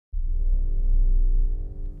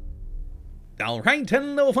Alright,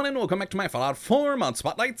 hello fun and welcome back to my Fallout 4 mod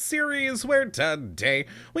Spotlight series, where today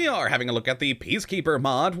we are having a look at the Peacekeeper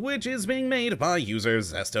mod, which is being made by user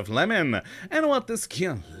Zest of Lemon. And what this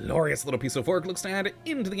glorious little piece of work looks to add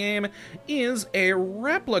into the game is a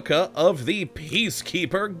replica of the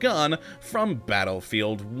Peacekeeper gun from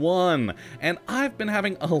Battlefield 1. And I've been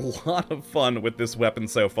having a lot of fun with this weapon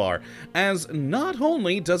so far, as not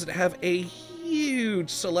only does it have a huge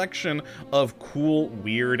selection of cool,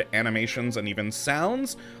 weird animations and even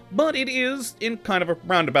sounds, but it is, in kind of a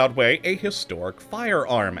roundabout way, a historic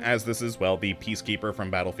firearm, as this is, well, the Peacekeeper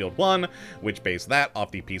from Battlefield 1, which based that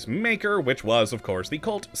off the Peacemaker, which was, of course, the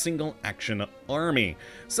Colt single-action army.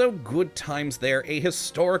 So good times there, a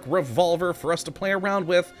historic revolver for us to play around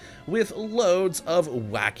with loads of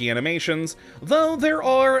wacky animations, though there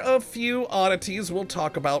are a few oddities we'll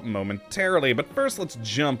talk about momentarily. But first, let's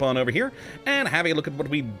jump on over here and have a look at what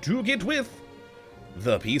we do get with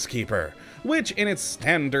the Peacekeeper, which in its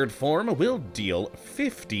standard form will deal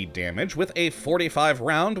 50 damage with a 45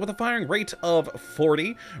 round with a firing rate of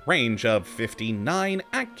 40, range of 59,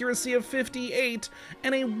 accuracy of 58,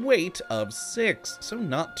 and a weight of 6, so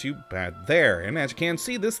not too bad there. And as you can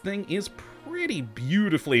see, this thing is pretty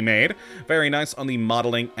beautifully made. Very nice on the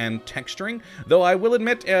modeling and texturing, though I will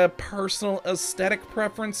admit a personal aesthetic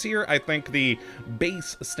preference here. I think the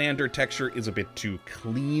base standard texture is a bit too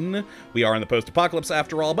clean. We are in the post-apocalypse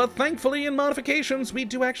after all, but thankfully in modifications we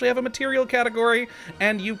do actually have a material category,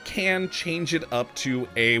 and you can change it up to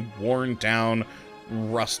a worn down,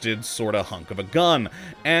 rusted sort of hunk of a gun,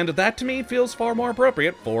 and that to me feels far more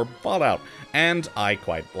appropriate for Fallout, and I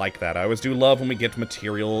quite like that. I always do love when we get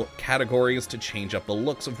material categories to change up the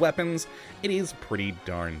looks of weapons. It is pretty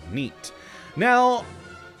darn neat. Now,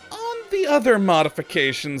 on the other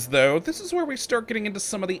modifications though, this is where we start getting into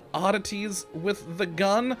some of the oddities with the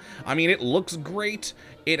gun. I mean, it looks great,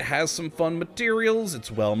 it has some fun materials,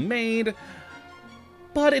 it's well made,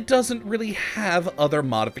 but it doesn't really have other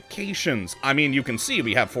modifications. I mean, you can see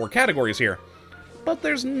we have 4 categories here, but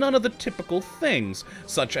there's none of the typical things,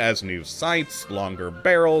 such as new sights, longer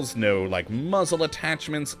barrels, no, like, muzzle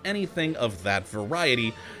attachments, anything of that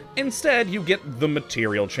variety. Instead, you get the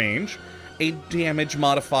material change, a damage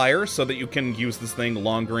modifier so that you can use this thing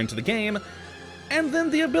longer into the game, and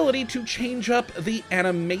then the ability to change up the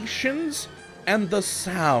animations and the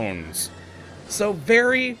sounds. So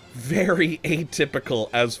very, very atypical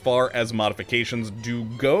as far as modifications do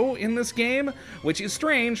go in this game, which is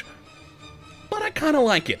strange, but I kind of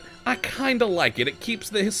like it. I kind of like it. It keeps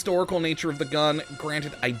the historical nature of the gun.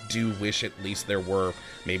 Granted, I do wish at least there were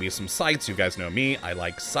maybe some sights. You guys know me, I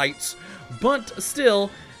like sights. But still,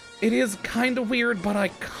 it is kind of weird, but I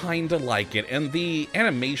kind of like it. And the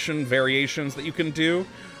animation variations that you can do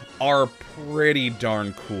are pretty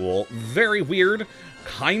darn cool. Very weird,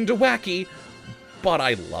 kind of wacky, but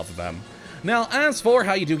I love them. Now, as for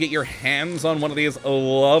how you do get your hands on one of these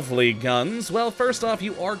lovely guns, well, first off,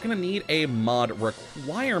 you are going to need a mod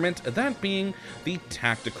requirement, that being the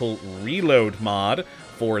tactical reload mod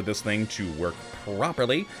for this thing to work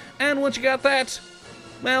properly. And once you got that,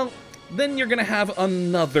 well, then you're going to have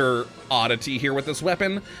another oddity here with this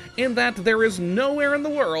weapon, in that there is nowhere in the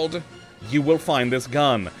world you will find this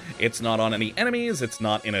gun. It's not on any enemies, it's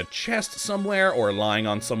not in a chest somewhere or lying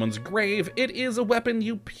on someone's grave. It is a weapon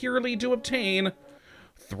you purely do obtain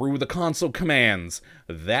through the console commands.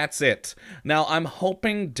 That's it. Now, I'm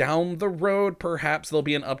hoping down the road, perhaps there'll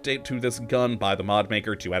be an update to this gun by the mod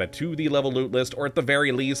maker to add it to the level loot list, or at the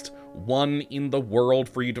very least, one in the world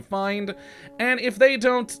for you to find. And if they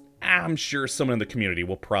don't, I'm sure someone in the community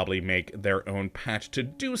will probably make their own patch to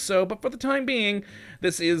do so, but for the time being,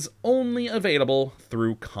 this is only available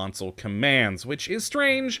through console commands, which is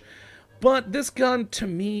strange, but this gun, to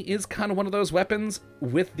me, is kind of one of those weapons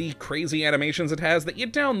with the crazy animations it has that you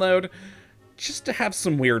download just to have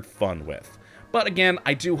some weird fun with. But again,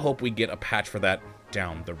 I do hope we get a patch for that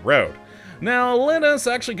down the road. Now, let us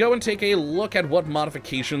actually go and take a look at what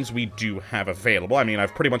modifications we do have available. I mean,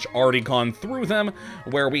 I've pretty much already gone through them,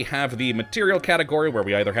 where we have the material category, where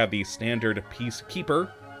we either have the standard Peacekeeper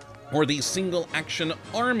or the single-action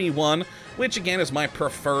army one, which again is my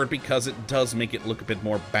preferred because it does make it look a bit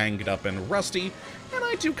more banged up and rusty, and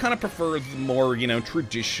I do kind of prefer the more, you know,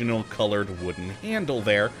 traditional colored wooden handle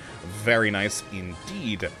there. Very nice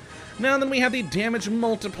indeed. Now then we have the damage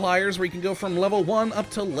multipliers, where you can go from level 1 up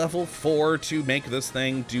to level 4 to make this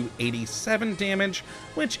thing do 87 damage,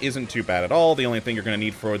 which isn't too bad at all. The only thing you're going to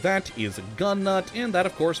need for that is a gun nut, and that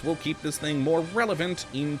of course will keep this thing more relevant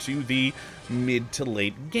into the mid to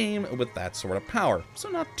late game with that sort of power, so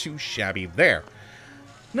not too shabby there.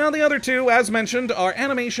 Now the other two, as mentioned, are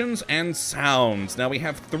animations and sounds. Now we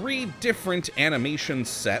have 3 different animation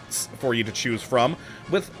sets for you to choose from,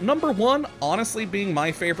 with number 1 honestly being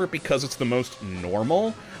my favorite because it's the most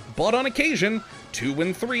normal, but on occasion, 2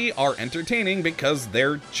 and 3 are entertaining because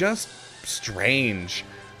they're just strange.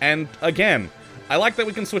 And again, I like that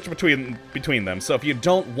we can switch between them, so if you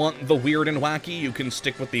don't want the weird and wacky, you can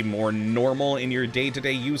stick with the more normal in your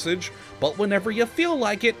day-to-day usage, but whenever you feel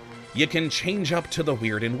like it, you can change up to the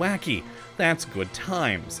weird and wacky. That's good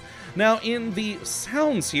times. Now, in the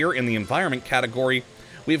sounds here, in the environment category,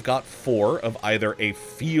 we've got 4 of either a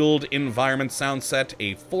field environment sound set,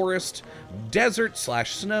 a forest,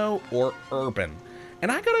 desert/snow, or urban. And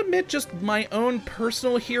I gotta admit, just my own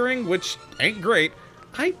personal hearing, which ain't great,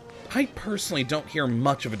 I personally don't hear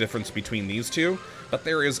much of a difference between these two, but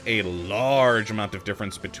there is a large amount of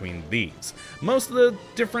difference between these. Most of the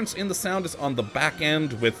difference in the sound is on the back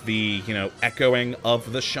end with the, echoing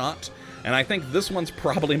of the shot, and I think this one's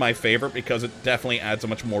probably my favorite because it definitely adds a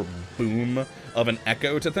much more boom of an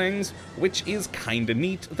echo to things, which is kinda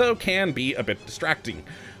neat, though can be a bit distracting.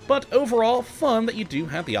 But overall, fun that you do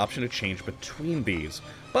have the option to change between these.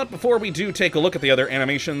 But before we do take a look at the other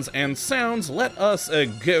animations and sounds, let us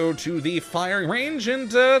go to the firing range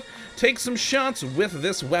and take some shots with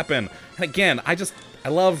this weapon. And again, I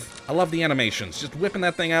love the animations. Just whipping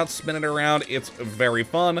that thing out, spinning it around, it's very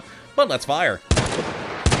fun. But let's fire.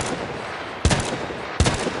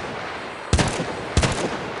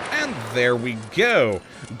 And there we go.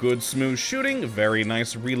 Good smooth shooting, very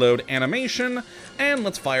nice reload animation, and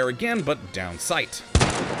let's fire again, but down sight.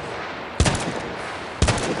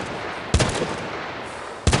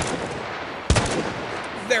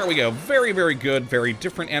 There we go. Very, very good. Very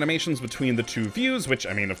different animations between the 2 views, which,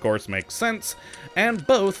 I mean, of course, makes sense. And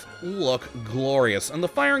both look glorious. And the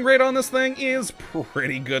firing rate on this thing is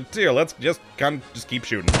pretty good, too. Let's just keep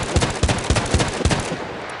shooting.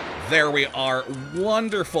 There we are.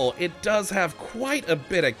 Wonderful. It does have quite a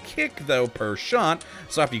bit of kick, though, per shot.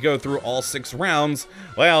 So if you go through all 6 rounds,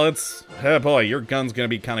 well, oh boy, your gun's going to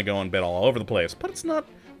be kind of going a bit all over the place. But it's not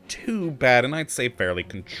too bad, and I'd say fairly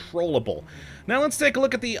controllable. Now let's take a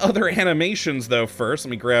look at the other animations, though, first.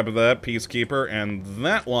 Let me grab that Peacekeeper and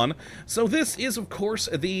that one. So this is, of course,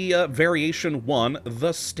 the Variation 1,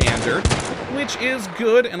 the Standard, which is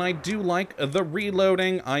good, and I do like the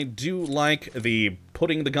reloading. I do like the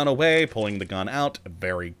putting the gun away, pulling the gun out.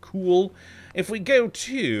 Very cool. If we go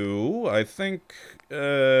to, I think,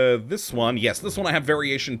 this one. Yes, this one I have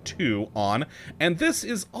Variation 2 on. And this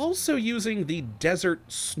is also using the Desert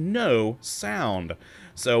Snow sound.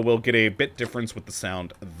 So we'll get a bit difference with the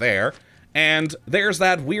sound there. And there's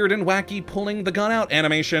that weird and wacky pulling the gun out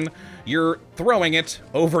animation. You're throwing it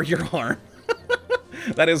over your arm.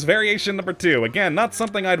 That is Variation number 2. Again, not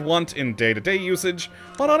something I'd want in day-to-day usage,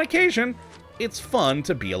 but on occasion, it's fun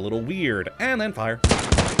to be a little weird. And then fire.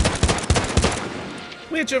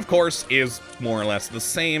 Which, of course, is more or less the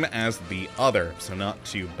same as the other, so not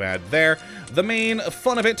too bad there. The main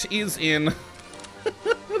fun of it is in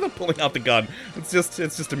the pulling out the gun. It's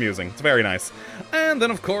just amusing. It's very nice. And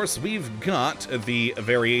then, of course, we've got the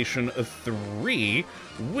Variation 3,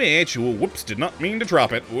 which, whoops, did not mean to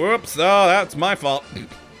drop it. Whoops, oh, that's my fault.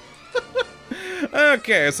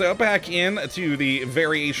 Okay, so back in to the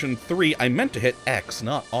Variation 3. I meant to hit X,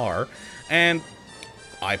 not R, and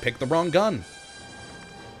I picked the wrong gun.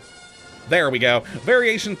 There we go.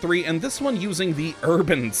 Variation 3, and this one using the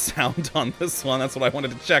urban sound on this one. That's what I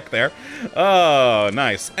wanted to check there. Oh,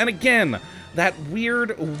 nice. And again, that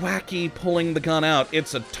weird, wacky pulling the gun out.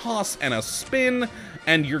 It's a toss and a spin,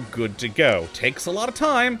 and you're good to go. Takes a lot of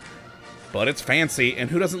time, but it's fancy, and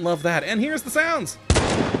who doesn't love that? And here's the sounds.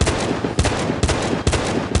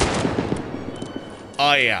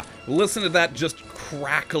 Oh yeah, listen to that just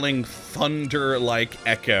crackling thunder-like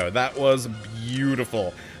echo. That was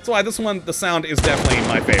beautiful. That's why this one, the sound is definitely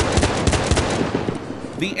my favorite.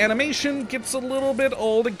 The animation gets a little bit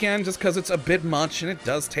old again just because it's a bit much and it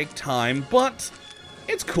does take time, but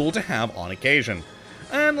it's cool to have on occasion.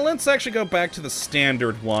 And let's actually go back to the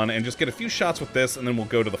standard one and just get a few shots with this, and then we'll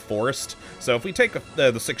go to the forest. So if we take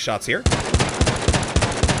the 6 shots here.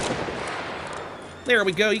 There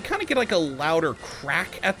we go. You kind of get like a louder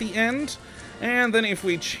crack at the end. And then if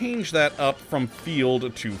we change that up from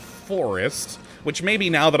field to forest, which maybe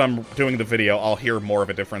now that I'm doing the video, I'll hear more of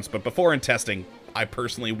a difference. But before in testing, I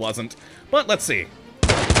personally wasn't. But let's see.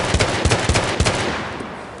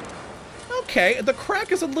 Okay, the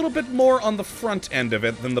crack is a little bit more on the front end of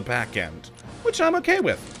it than the back end, which I'm okay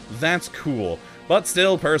with. That's cool. But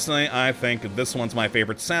still, personally, I think this one's my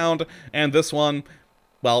favorite sound, and this one,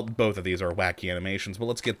 Well, both of these are wacky animations, but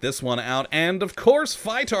let's get this one out, and of course,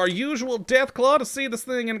 fight our usual Deathclaw to see this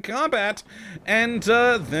thing in combat, and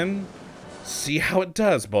then see how it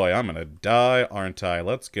does. Boy, I'm gonna die, aren't I?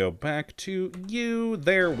 Let's go back to you.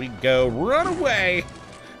 There we go. Run away!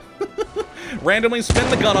 Randomly spin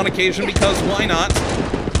the gun on occasion, because why not?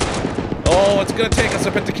 Oh, it's gonna take us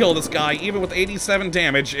a bit to kill this guy, even with 87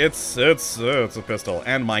 damage. It's a pistol,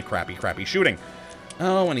 and my crappy shooting.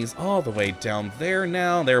 Oh, and he's all the way down there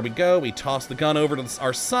now. There we go. We toss the gun over to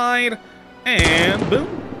our side. And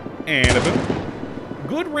boom. And a boom.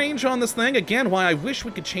 Good range on this thing. Again, why I wish we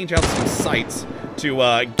could change out some sights to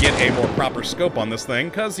get a more proper scope on this thing.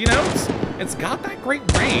 Because, you know, it's got that great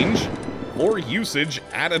range for usage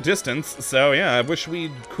at a distance. So, yeah, I wish we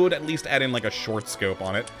could at least add in, like, a short scope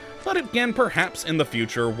on it. But again, perhaps in the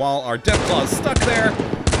future, while our Deathclaw is stuck there.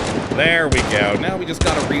 There we go. Now we just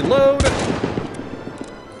gotta reload.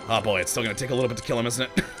 Oh boy, it's still gonna take a little bit to kill him, isn't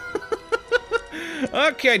it?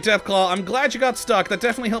 Okay, Deathclaw, I'm glad you got stuck. That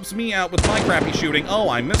definitely helps me out with my crappy shooting. Oh,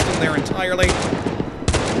 I missed him there entirely.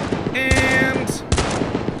 And...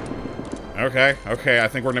 Okay, I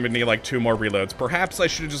think we're gonna need like 2 more reloads. Perhaps I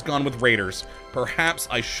should have just gone with Raiders.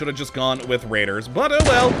 But, oh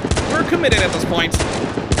well, we're committed at this point.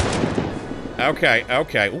 Okay.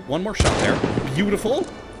 Ooh, one more shot there. Beautiful.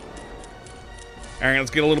 Alright,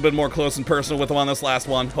 let's get a little bit more close and personal with him on this last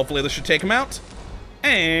one. Hopefully this should take him out.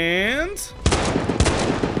 And...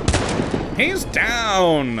 he's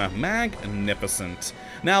down! Magnificent.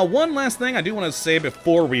 Now, one last thing I do want to say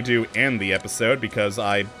before we do end the episode, because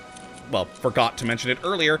I, well, forgot to mention it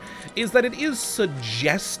earlier, is that it is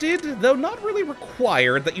suggested, though not really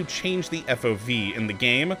required, that you change the FOV in the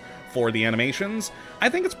game for the animations. I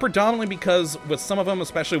think it's predominantly because with some of them,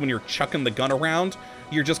 especially when you're chucking the gun around,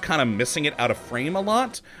 you're just kind of missing it out of frame a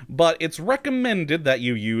lot, but it's recommended that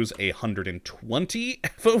you use 120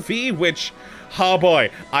 FOV, which, oh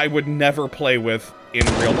boy, I would never play with in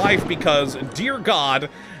real life because, dear God,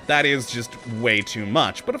 that is just way too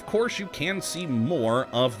much. But of course, you can see more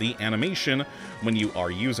of the animation when you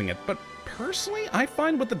are using it. But personally, I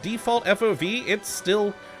find with the default FOV, it's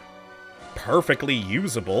still perfectly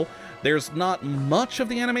usable. There's not much of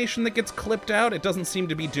the animation that gets clipped out. It doesn't seem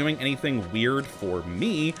to be doing anything weird for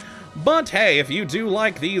me. But hey, if you do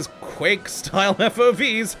like these Quake-style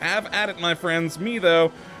FOVs, have at it, my friends. Me,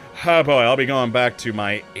 though, oh boy, I'll be going back to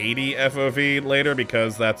my 80 FOV later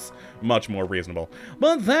because that's much more reasonable.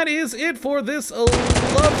 But that is it for this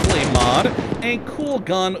lovely mod. A cool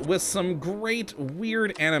gun with some great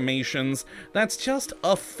weird animations. That's just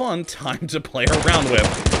a fun time to play around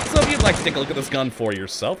with. So if you'd like to take a look at this gun for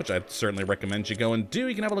yourself, which I'd certainly recommend you go and do,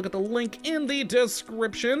 you can have a look at the link in the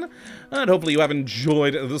description. And hopefully you have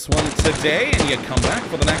enjoyed this one today, and you come back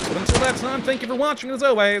for the next one. Until that time, thank you for watching, and as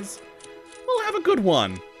always, we'll have a good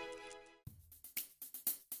one.